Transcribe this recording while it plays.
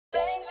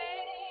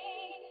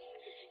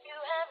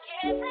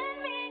giving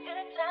me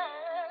good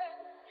time,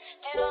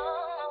 and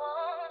all I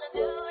wanna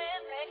do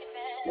is make it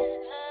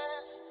better.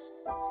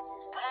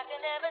 I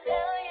can never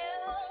tell you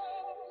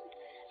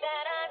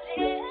that I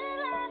did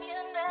love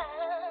you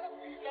now,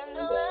 and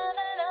no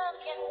other love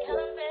can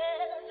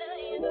compare to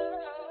you.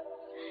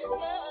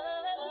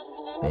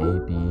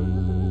 Baby,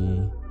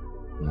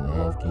 you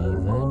have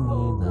given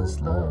me this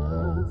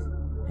love,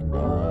 and all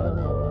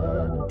I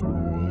wanna do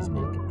is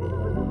make it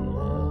better.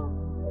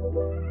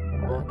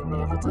 And I can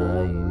never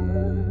tell you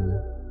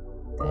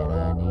that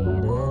I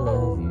need to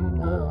love you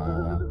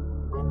now,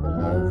 and the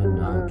love and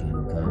all can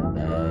come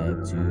back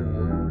to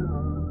you.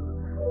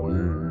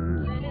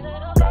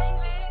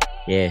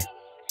 Yeah.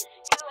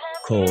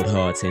 Cold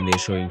hearts and they're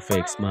showing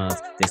fake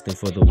smiles, destined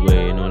for the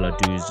win. All I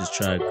do is just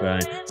try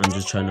grind. I'm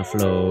just trying to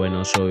flow and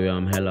I'll show you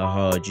I'm hella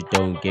hard, you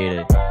don't get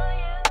it.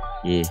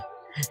 Yeah,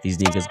 these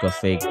niggas got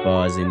fake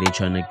bars and they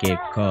tryna get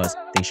cars.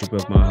 Think she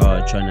broke my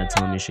heart, tryna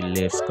tell me she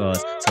left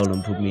scars. Told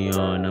them put me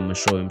on, I'ma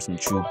show him some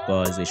true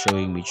bars. They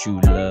showing me true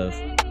love.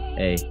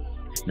 Hey,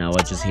 now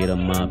I just hit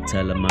them up,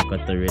 tell them I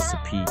got the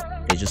recipe.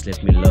 They just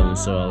left me alone,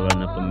 so I'll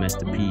run up a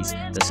masterpiece.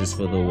 This is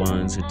for the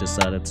ones who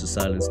decided to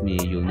silence me.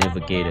 You'll never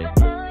get it.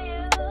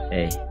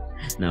 Hey,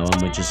 now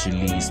I'ma just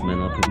release, man,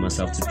 I'll put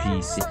myself to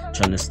peace. Yeah,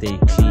 tryna stay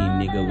clean,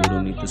 nigga, we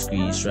don't need to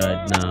squeeze.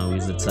 Right now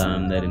is the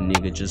time that a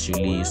nigga just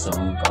release. So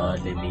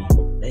God, let me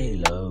lay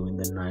low in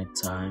the night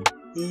time.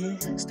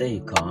 Yeah, stay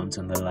calm,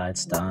 turn the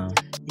lights down.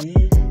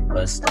 Yeah,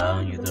 bust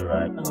down, you the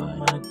right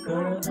one.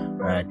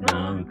 Right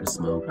now we can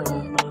smoke up.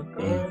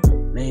 Yeah,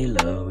 lay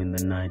low in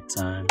the night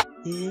time.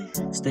 Yeah,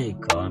 stay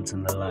calm,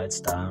 turn the lights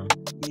down.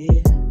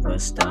 Yeah,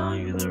 bust down,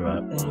 you the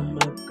right one.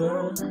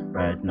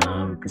 Right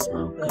now we can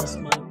smoke up.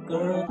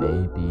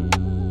 Baby,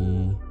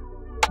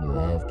 you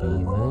have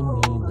given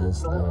me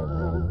this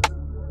love,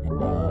 and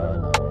all I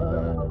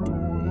wanna do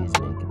is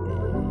make it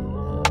better.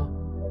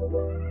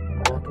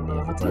 And I can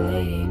never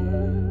tell you